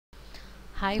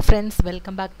Hi friends,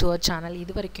 welcome back to our channel.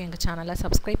 இதுவரைக்கும் எங்க சேனலை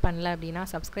சப்ஸ்கிரைப் பண்ணல அப்படினா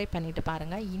சப்ஸ்கிரைப் பண்ணிட்டு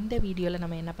பாருங்க. இந்த வீடியோல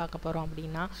நம்ம என்ன பார்க்க போறோம்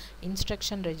அப்படினா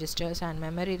instruction registers and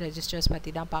memory registers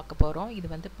பத்தி தான் பார்க்க போறோம். இது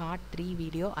வந்து part 3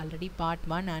 video. Already part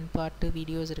 1 and part 2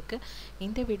 videos இருக்கு.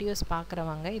 இந்த வீடியோஸ்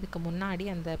பார்க்கறவங்க இதுக்கு முன்னாடி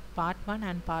அந்த part 1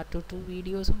 and part 2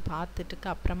 வீடியோஸும் பார்த்துட்டு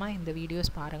அப்புறமா இந்த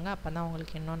வீடியோஸ் பாருங்க. அப்பதான்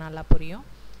உங்களுக்கு இன்னும் நல்லா புரியும்.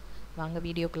 வாங்க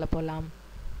வீடியோக்குள்ள போலாம்.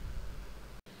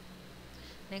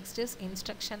 Next is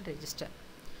instruction register.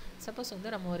 Suppose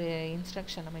வந்து நம்ம ஒரு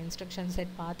instruction set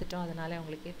பார்த்துட்டோம். அதனால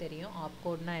உங்களுக்கே தெரியும்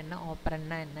opcode னா என்ன, operand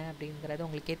னா என்ன அப்படிங்கிறது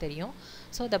உங்களுக்கே தெரியும்.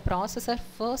 So the processor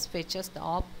first fetches the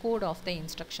opcode of the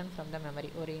instruction from the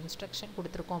memory. ஒரு instruction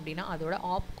கொடுத்திருக்கோம் அப்படினா அதோட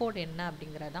opcode என்ன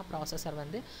அப்படிங்கறத தான் processor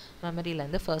வந்து மெமரியில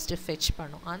இருந்து first fetch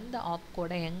பண்ணும். அந்த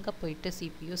opcode எங்க போயிட்டு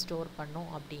CPU ஸ்டோர் பண்ணும்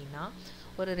அப்படினா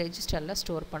ஒரு ரெஜிஸ்டர்ல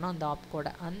ஸ்டோர் பண்ணோம் அந்த opcode.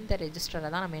 அந்த ரெஜிஸ்டரை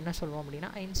தான் நம்ம என்ன சொல்வோம் அப்படினா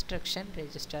instruction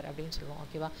register அப்படினு சொல்லுவோம்.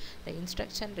 ஓகேவா? The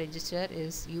instruction register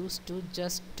is used to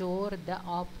just store the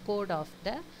opcode of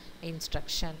the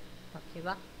instruction.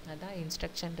 ஓகேவா? அதான்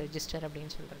instruction register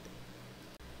அப்படினு சொல்றது.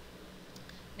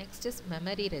 Next is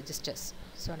memory registers.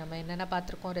 So நம்ம என்னென்ன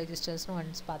பார்த்திருக்கோம் registers னு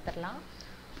once பார்த்தறலாம்.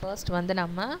 First வந்து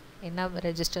நம்ம என்ன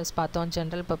registers பார்த்தோம்,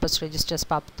 general purpose registers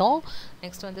பார்த்தோம்.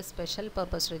 Next வந்து special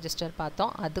purpose register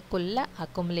பார்த்தோம். அதுக்குள்ள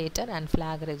accumulator and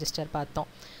flag register பார்த்தோம்.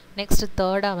 Next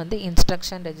third வந்து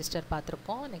instruction register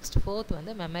பார்த்திருக்கோம். Next fourth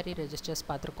வந்து memory registers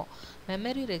பார்த்திருக்கோம்.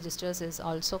 Memory registers is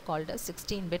also called as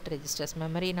 16-bit registers.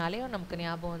 memoryனாலே நமக்கு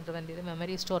ஞாபகம் வந்து வேண்டியது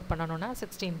memory ஸ்டோர் பண்ணனும்னா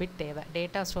 16-bit தேவை.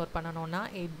 data ஸ்டோர் பண்ணனும்னா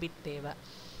 8-bit தேவை.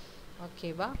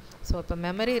 ஓகேவா? ஸோ இப்போ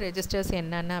மெமரி ரெஜிஸ்டர்ஸ்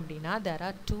என்னென்ன அப்படின்னா there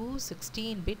are two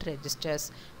 16-bit registers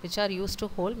which are used to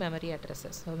hold memory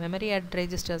addresses. So memory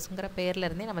ரெஜிஸ்டர்ஸ்ங்கிற பேரில்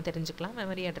இருந்தே நம்ம தெரிஞ்சுக்கலாம்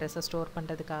மெமரி அட்ரஸை ஸ்டோர்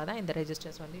பண்ணுறதுக்காக தான் இந்த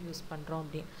ரெஜிஸ்டர்ஸ் வந்து யூஸ் பண்ணுறோம்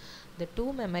அப்படின்னு. இந்த டூ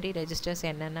மெமரி ரெஜிஸ்டர்ஸ்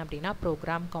என்னென்ன அப்படின்னா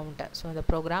ப்ரோக்ராம் கவுண்டர். ஸோ அந்த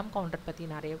ப்ரோக்ராம் கவுண்டர்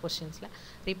பற்றி நிறைய கொஸ்டின்ஸில்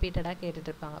ரிப்பீட்டடாக கேட்டுட்டு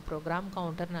இருப்பாங்க. ப்ரோக்ராம்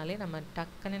கவுண்டர்னாலே நம்ம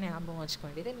டக்குன்னு ஞாபகம் வச்சுக்க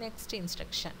வேண்டியது next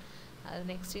instruction.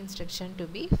 next instruction to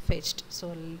be fetched. So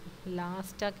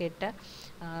last கேட்ட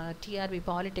TRB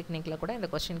Polytechnicல கூட இந்த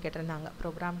question கேட்டிருந்தாங்க.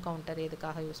 program counter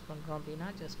எதுக்காக யூஸ் பண்றோம் அப்படினா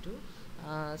just to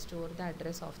store the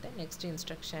address of the next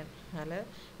instruction. அதனால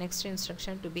next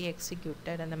instruction to be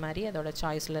executed அந்த மாதிரி அதோட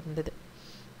சாய்ஸ்ல இருந்தது.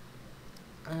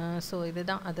 ஸோ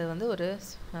இதுதான் அது வந்து ஒரு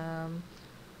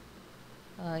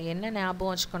என்ன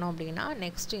ஞாபகம் வச்சுக்கணும் அப்படின்னா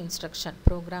next instruction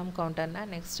program கவுண்டர்னா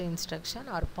next instruction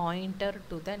R pointer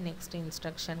to the next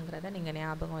இன்ஸ்ட்ரக்ஷனுங்கிறத நீங்கள்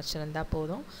ஞாபகம் வச்சுருந்தா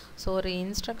போதும். ஸோ ஒரு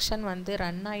இன்ஸ்ட்ரக்ஷன் வந்து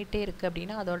ரன் ஆகிட்டே இருக்குது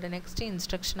அப்படின்னா அதோட நெக்ஸ்ட்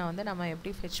இன்ஸ்ட்ரக்ஷனை வந்து நம்ம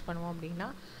எப்படி ஃபெச் பண்ணுவோம் அப்படின்னா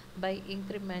பை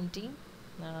இன்க்ரிமெண்டிங்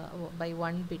பை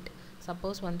 1 bit.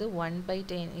 சப்போஸ் வந்து 1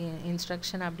 byte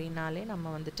இன்ஸ்ட்ரக்ஷன் அப்படின்னாலே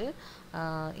நம்ம வந்துட்டு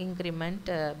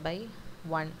increment by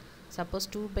 1. Suppose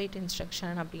 2 byte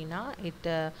instruction அப்படின்னா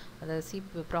அந்த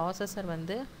ப்ராசஸர்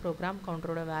வந்து ப்ரோக்ராம்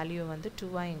கவுண்டரோட வேல்யூ வந்து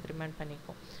 2ஆக இன்க்ரிமெண்ட்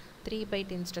பண்ணிக்கும். 3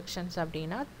 byte இன்ஸ்ட்ரக்ஷன்ஸ்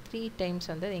அப்படின்னா 3 times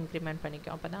வந்து இன்க்ரிமெண்ட்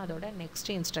பண்ணிக்கும். அப்போ தான் அதோட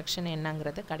நெக்ஸ்ட் இன்ஸ்ட்ரக்ஷன்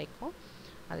என்னங்கிறது கிடைக்கும்.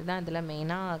 அதுதான் இதில்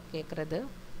மெயினாக கேட்குறது.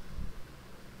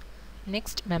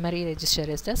 Next memory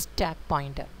register is the stock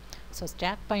pointer. So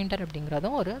stock pointer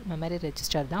அப்படிங்கிறதும் ஒரு மெமரி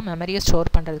ரெஜிஸ்டர் தான். மெமரியை ஸ்டோர்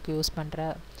பண்ணுறதுக்கு யூஸ் பண்ணுற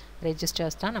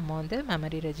ரெஜிஸ்டர்ஸ் தான் நம்ம வந்து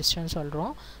மெமரி ரெஜிஸ்டர்னு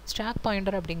சொல்கிறோம். ஸ்டாக்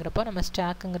பாயிண்டர் அப்படிங்கிறப்போ நம்ம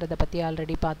ஸ்டாக்குங்கிறத பற்றி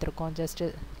ஆல்ரெடி பார்த்துருக்கோம். ஜஸ்ட்டு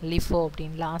LIFO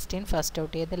அப்படின்னு லாஸ்ட் இன் ஃபர்ஸ்ட்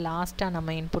அவுட். எது லாஸ்ட்டாக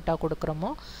நம்ம இன்புட்டாக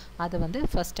கொடுக்குறோமோ அதை வந்து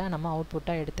ஃபஸ்ட்டாக நம்ம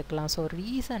அவுட்புட்டாக எடுத்துக்கலாம். ஸோ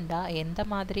ரீசண்டாக எந்த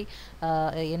மாதிரி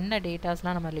என்ன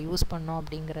டேட்டாஸ்லாம் நம்ம யூஸ் பண்ணோம்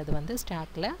அப்படிங்கிறது வந்து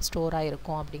ஸ்டாக்கில் ஸ்டோர்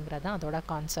ஆகிருக்கும் அப்படிங்கிறது தான் அதோட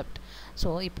கான்செப்ட்.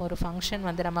 ஸோ இப்போ ஒரு ஃபங்க்ஷன்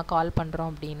வந்து நம்ம கால்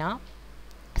பண்ணுறோம் அப்படின்னா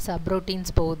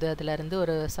சப்ரூட்டீன்ஸ் போகுது, அதிலேருந்து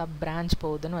ஒரு சப் பிரான்ச்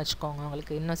போகுதுன்னு வச்சுக்கோங்க.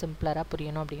 உங்களுக்கு இன்னும் சிம்பிளராக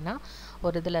புரியணும் அப்படின்னா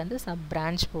ஒரு இதுலேருந்து சப்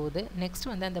பிரான்ச் போகுது. நெக்ஸ்ட்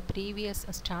வந்து அந்த ப்ரீவியஸ்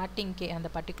ஸ்டார்டிங்க்கே அந்த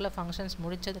பர்டிகுலர் ஃபங்க்ஷன்ஸ்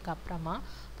முடித்ததுக்கப்புறமா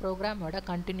ப்ரோக்ராமோட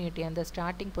கண்டினியூட்டி அந்த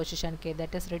ஸ்டார்டிங் பொசிஷனுக்கே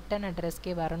தட் இஸ் ரிட்டன்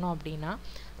அட்ரஸ்க்கே வரணும் அப்படின்னா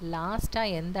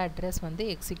லாஸ்ட்டாக எந்த அட்ரஸ் வந்து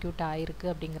எக்ஸிக்யூட் ஆகிருக்கு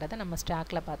அப்படிங்கிறத நம்ம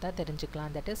ஸ்டாக்கில் பார்த்தா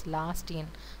தெரிஞ்சுக்கலாம். தட் இஸ் லாஸ்ட்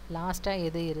இன். லாஸ்ட்டாக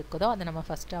எது இருக்குதோ அதை நம்ம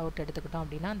ஃபஸ்ட்டு அவுட் எடுத்துக்கிட்டோம்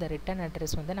அப்படின்னா அந்த ரிட்டன்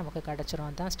அட்ரஸ் வந்து நமக்கு கிடச்சிரும்.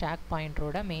 அதுதான் stock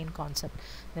பாயிண்டரோட main concept.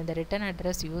 The return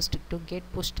address used to get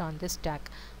pushed on this stack.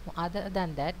 Other than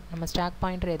that நம்ம ஸ்டாக்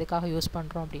பாயிண்டர் எதுக்காக யூஸ்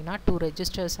பண்ணுறோம் அப்படின்னா two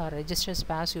registers R registers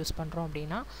base use பண்ணுறோம்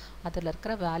அப்படின்னா அதில்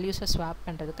இருக்கிற வேல்யூஸை ஸ்வாப்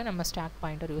பண்ணுறதுக்கு நம்ம ஸ்டாக்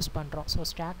பாயிண்டர் யூஸ் பண்ணுறோம். ஸோ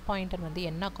ஸ்டாக் பாயிண்டர் வந்து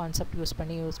என்ன கான்செப்ட் யூஸ்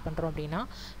பண்ணுறோம் அப்படின்னா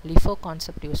LIFO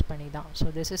கான்செப்ட் யூஸ் பண்ணி தான். So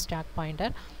this is stock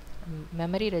pointer.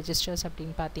 Memory registers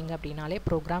அப்படின்னு பார்த்தீங்க அப்படின்னாலே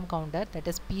program counter that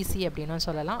is PC அப்படின்னு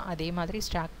சொல்லலாம். அதே மாதிரி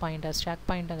ஸ்டாக்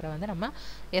பாயிண்டர் வந்து நம்ம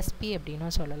SP அப்படின்னு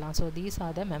சொல்லலாம். So these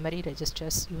are the memory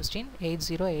registers used in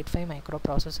 8085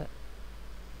 microprocessor.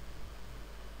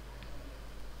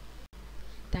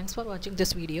 Thanks for watching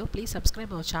this video. Please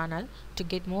subscribe our channel to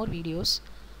get more videos.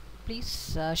 Please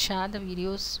share the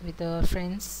videos with your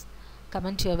friends.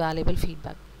 Comment your valuable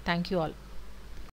feedback. Thank you all.